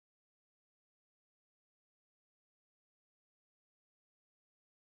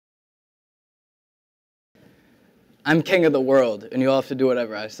I'm king of the world, and you'll have to do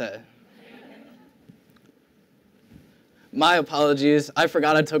whatever I say. My apologies, I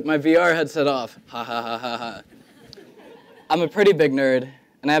forgot I took my VR headset off. Ha ha ha ha ha. I'm a pretty big nerd,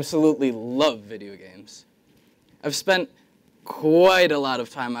 and I absolutely love video games. I've spent quite a lot of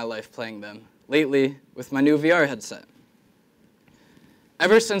time in my life playing them, lately with my new VR headset.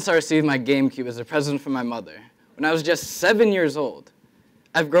 Ever since I received my GameCube as a present from my mother, when I was just 7 years old,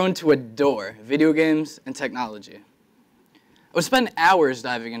 I've grown to adore video games and technology. I would spend hours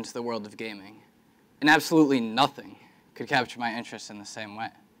diving into the world of gaming, and absolutely nothing could capture my interest in the same way.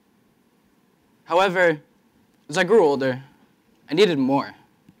 However, as I grew older, I needed more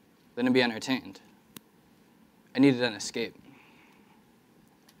than to be entertained. I needed an escape.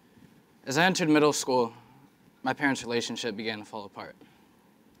 As I entered middle school, my parents' relationship began to fall apart.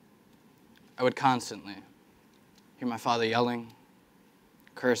 I would constantly hear my father yelling,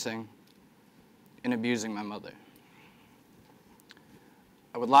 cursing, and abusing my mother.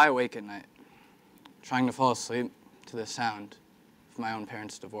 I would lie awake at night, trying to fall asleep to the sound of my own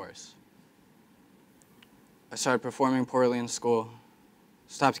parents' divorce. I started performing poorly in school,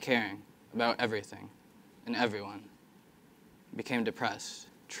 stopped caring about everything and everyone, became depressed,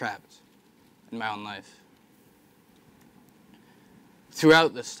 trapped in my own life.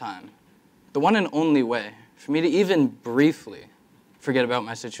 Throughout this time, the one and only way for me to even briefly forget about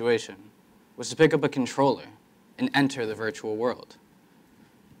my situation was to pick up a controller and enter the virtual world.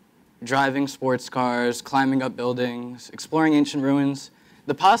 Driving sports cars, climbing up buildings, exploring ancient ruins,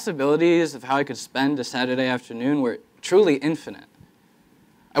 the possibilities of how I could spend a Saturday afternoon were truly infinite.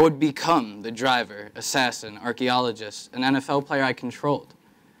 I would become the driver, assassin, archaeologist, and NFL player I controlled,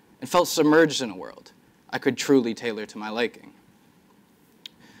 and felt submerged in a world I could truly tailor to my liking.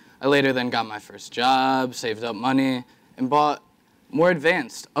 I later then got my first job, saved up money, and bought more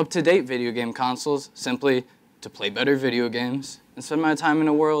advanced, up-to-date video game consoles simply to play better video games and spend my time in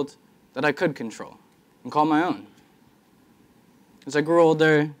a world that I could control and call my own. As I grew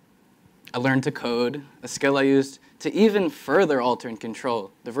older, I learned to code, a skill I used to even further alter and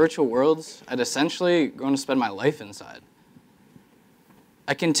control the virtual worlds I'd essentially grown to spend my life inside.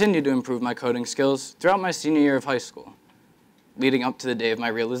 I continued to improve my coding skills throughout my senior year of high school, leading up to the day of my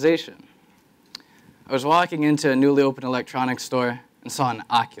realization. I was walking into a newly opened electronics store and saw an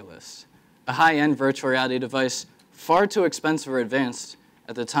Oculus, a high-end virtual reality device far too expensive or advanced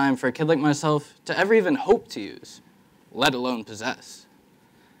at the time for a kid like myself to ever even hope to use, let alone possess.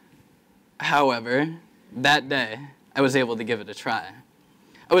 However, that day, I was able to give it a try.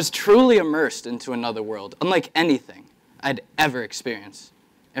 I was truly immersed into another world, unlike anything I'd ever experienced,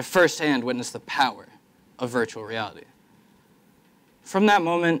 and firsthand witnessed the power of virtual reality. From that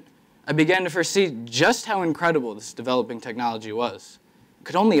moment, I began to foresee just how incredible this developing technology was. I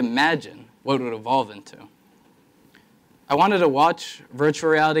could only imagine what it would evolve into. I wanted to watch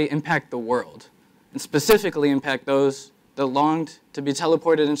virtual reality impact the world, and specifically impact those that longed to be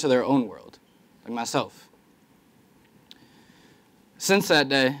teleported into their own world, like myself. Since that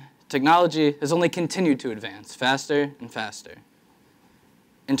day, technology has only continued to advance faster and faster.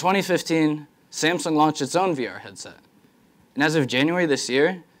 In 2015, Samsung launched its own VR headset, and as of January this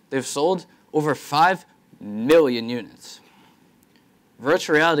year, they've sold over 5 million units.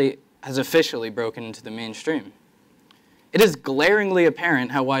 Virtual reality has officially broken into the mainstream. It is glaringly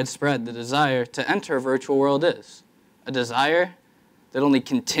apparent how widespread the desire to enter a virtual world is, a desire that only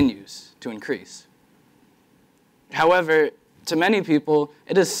continues to increase. However, to many people,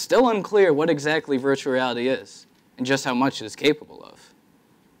 it is still unclear what exactly virtual reality is and just how much it is capable of.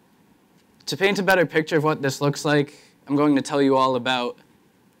 To paint a better picture of what this looks like, I'm going to tell you all about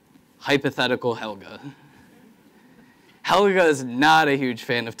hypothetical Helga. Helga is not a huge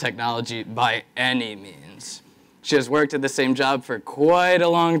fan of technology by any means. She has worked at the same job for quite a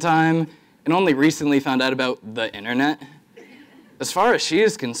long time and only recently found out about the internet. As far as she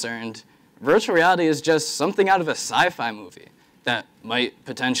is concerned, virtual reality is just something out of a sci-fi movie that might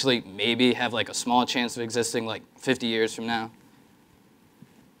potentially maybe have like a small chance of existing like 50 years from now.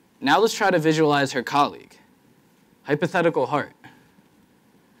 Now let's try to visualize her colleague, hypothetical Hart.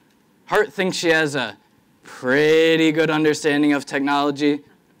 Hart thinks she has a pretty good understanding of technology,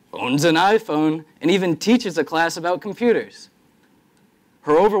 owns an iPhone, and even teaches a class about computers.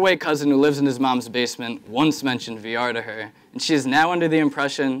 Her overweight cousin who lives in his mom's basement once mentioned VR to her, and she is now under the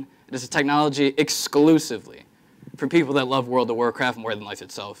impression it is a technology exclusively for people that love World of Warcraft more than life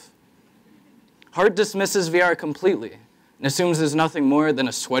itself. Hart dismisses VR completely and assumes there's nothing more than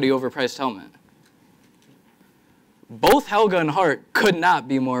a sweaty, overpriced helmet. Both Helga and Hart could not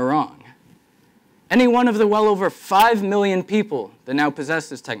be more wrong. Any one of the well over 5 million people that now possess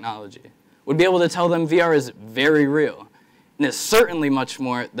this technology would be able to tell them VR is very real and is certainly much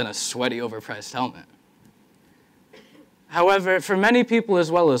more than a sweaty, overpriced helmet. However, for many people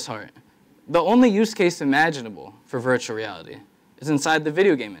as well as Hart, the only use case imaginable for virtual reality is inside the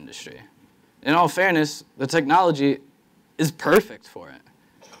video game industry. In all fairness, the technology is perfect for it.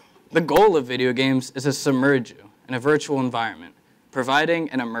 The goal of video games is to submerge you in a virtual environment, providing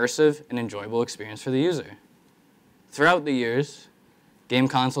an immersive and enjoyable experience for the user. Throughout the years, game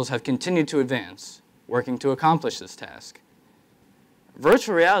consoles have continued to advance, working to accomplish this task.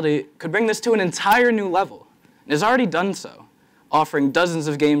 Virtual reality could bring this to an entire new level, and has already done so, offering dozens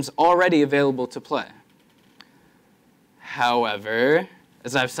of games already available to play. However,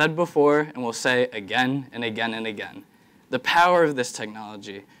 as I've said before and will say again and again and again, the power of this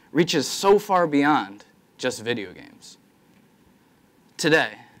technology reaches so far beyond just video games.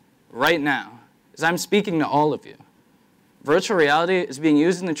 Today, right now, as I'm speaking to all of you, virtual reality is being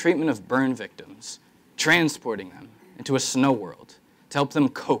used in the treatment of burn victims, transporting them into a snow world to help them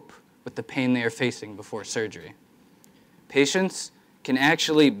cope with the pain they are facing before surgery. Patients can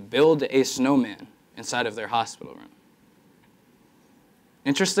actually build a snowman inside of their hospital room.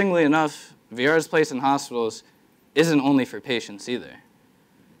 Interestingly enough, VR's place in hospitals isn't only for patients either.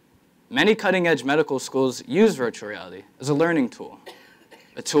 Many cutting-edge medical schools use virtual reality as a learning tool,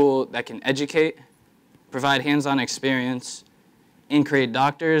 a tool that can educate, provide hands-on experience, and create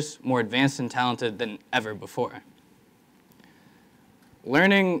doctors more advanced and talented than ever before.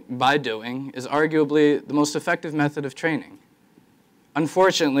 Learning by doing is arguably the most effective method of training.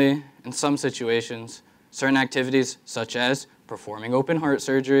 Unfortunately, in some situations, certain activities such as performing open heart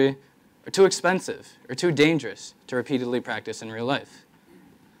surgery are too expensive or too dangerous to repeatedly practice in real life.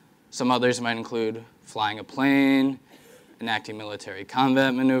 Some others might include flying a plane, enacting military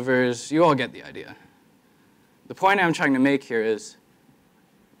combat maneuvers. You all get the idea. The point I'm trying to make here is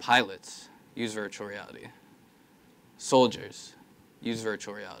pilots use virtual reality. Soldiers use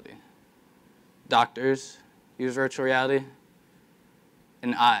virtual reality. Doctors use virtual reality.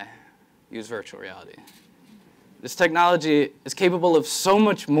 And I use virtual reality. This technology is capable of so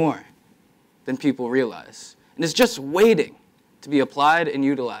much more than people realize, and is just waiting to be applied and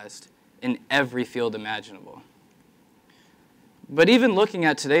utilized in every field imaginable. But even looking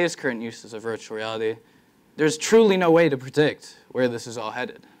at today's current uses of virtual reality, there's truly no way to predict where this is all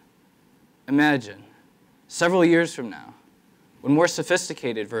headed. Imagine, several years from now, when more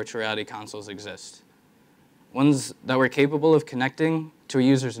sophisticated virtual reality consoles exist, ones that were capable of connecting to a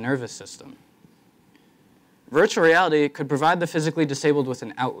user's nervous system. Virtual reality could provide the physically disabled with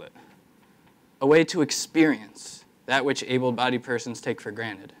an outlet, a way to experience that which able-bodied persons take for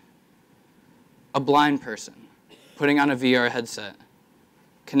granted. A blind person putting on a VR headset,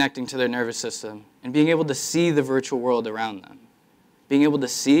 connecting to their nervous system, and being able to see the virtual world around them, being able to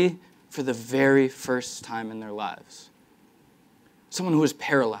see for the very first time in their lives. Someone who is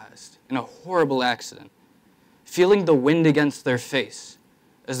paralyzed in a horrible accident, feeling the wind against their face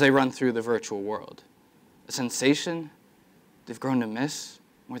as they run through the virtual world. A sensation they've grown to miss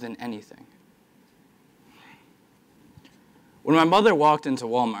more than anything. When my mother walked into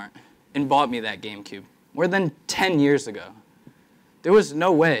Walmart and bought me that GameCube more than 10 years ago, there was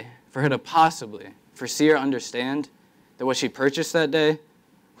no way for her to possibly foresee or understand that what she purchased that day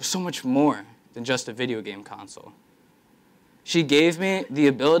was so much more than just a video game console. She gave me the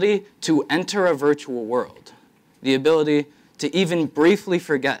ability to enter a virtual world, the ability to even briefly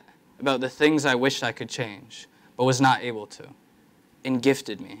forget about the things I wished I could change, but was not able to, and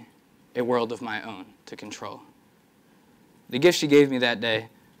gifted me a world of my own to control. The gift she gave me that day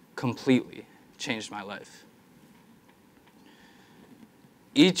completely changed my life.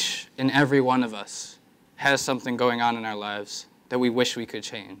 Each and every one of us has something going on in our lives that we wish we could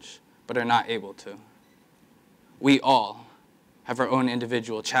change, but are not able to. We all have our own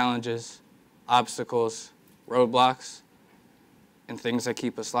individual challenges, obstacles, roadblocks, and things that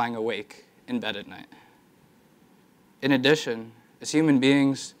keep us lying awake in bed at night. In addition, as human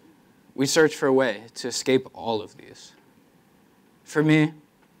beings, we search for a way to escape all of these. For me,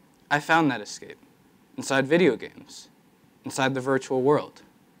 I found that escape inside video games, inside the virtual world.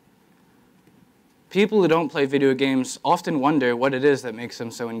 People who don't play video games often wonder what it is that makes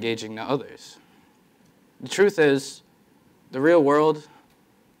them so engaging to others. The truth is, the real world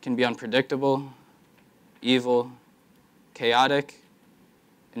can be unpredictable, evil, chaotic,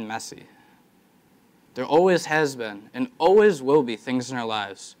 and messy. There always has been and always will be things in our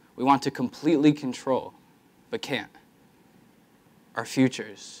lives we want to completely control, but can't. Our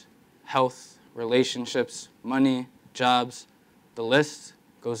futures, health, relationships, money, jobs, the list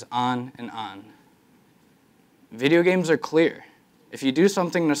goes on and on. Video games are clear. If you do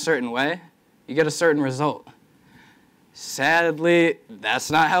something in a certain way, you get a certain result. Sadly,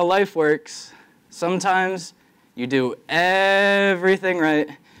 that's not how life works. Sometimes you do everything right,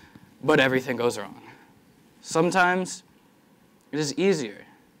 but everything goes wrong. Sometimes it is easier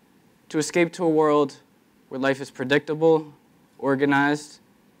to escape to a world where life is predictable, organized,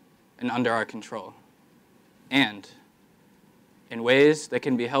 and under our control. And in ways that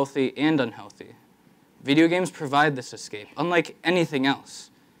can be healthy and unhealthy, video games provide this escape, unlike anything else,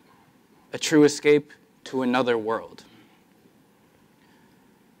 a true escape to another world.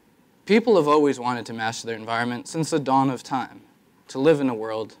 People have always wanted to master their environment since the dawn of time, to live in a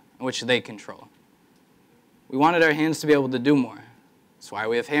world in which they control. We wanted our hands to be able to do more. That's why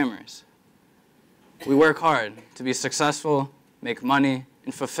we have hammers. We work hard to be successful, make money,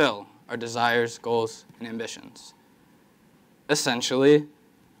 and fulfill our desires, goals, and ambitions. Essentially,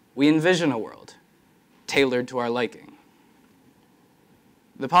 we envision a world tailored to our liking.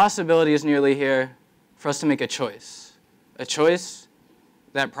 The possibility is nearly here for us to make a choice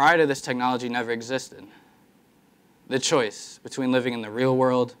that prior to this technology never existed. The choice between living in the real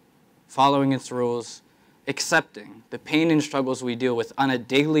world, following its rules, accepting the pain and struggles we deal with on a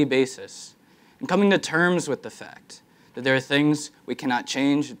daily basis, and coming to terms with the fact that there are things we cannot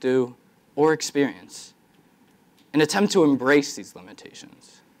change, do, or experience, and attempt to embrace these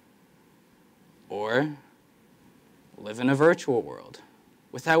limitations. Or live in a virtual world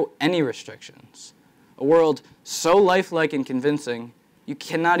without any restrictions, a world so lifelike and convincing you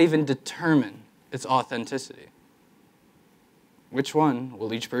cannot even determine its authenticity. Which one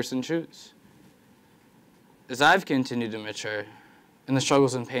will each person choose? As I've continued to mature and the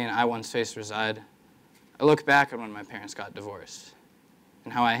struggles and pain I once faced reside, I look back on when my parents got divorced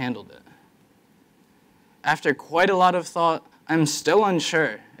and how I handled it. After quite a lot of thought, I'm still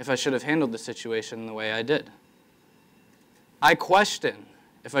unsure if I should have handled the situation the way I did. I question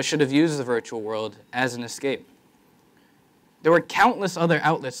if I should have used the virtual world as an escape. There were countless other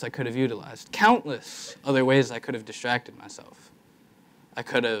outlets I could have utilized, countless other ways I could have distracted myself. I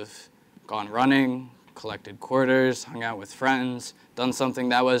could have gone running, collected quarters, hung out with friends, done something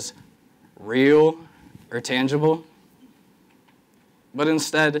that was real or tangible. But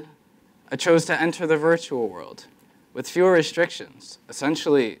instead, I chose to enter the virtual world with fewer restrictions,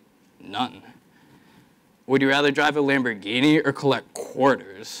 essentially none. Would you rather drive a Lamborghini or collect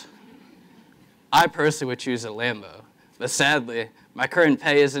quarters? I personally would choose a Lambo, but sadly, my current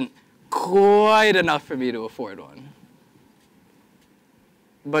pay isn't quite enough for me to afford one.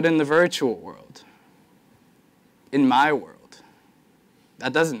 But in the virtual world, in my world,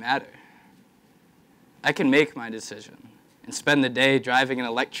 that doesn't matter. I can make my decision and spend the day driving an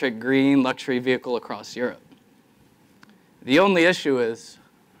electric green luxury vehicle across Europe. The only issue is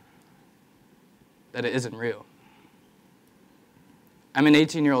that it isn't real. I'm an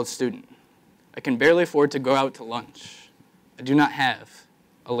 18-year-old student. I can barely afford to go out to lunch. I do not have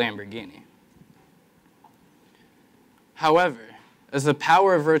a Lamborghini. However, as the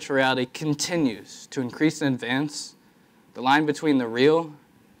power of virtual reality continues to increase and advance, the line between the real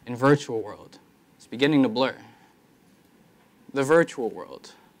and virtual world is beginning to blur. The virtual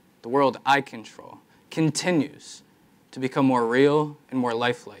world, the world I control, continues to become more real and more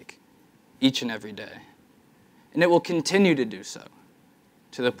lifelike each and every day. And it will continue to do so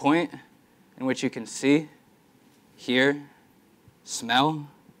to the point in which you can see, hear, smell,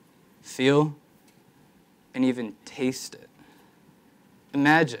 feel, and even taste it.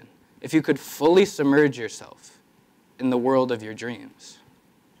 Imagine if you could fully submerge yourself in the world of your dreams.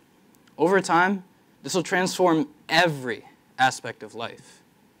 Over time, this will transform every aspect of life.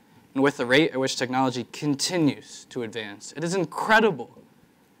 And with the rate at which technology continues to advance, it is incredible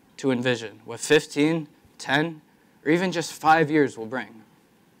to envision what 15, 10, or even just 5 years will bring.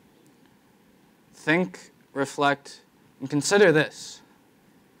 Think, reflect, and consider this.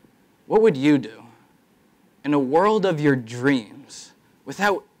 What would you do in a world of your dreams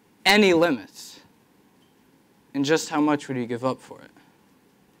without any limits? And just how much would you give up for it?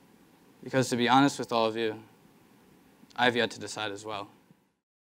 Because to be honest with all of you, I've yet to decide as well.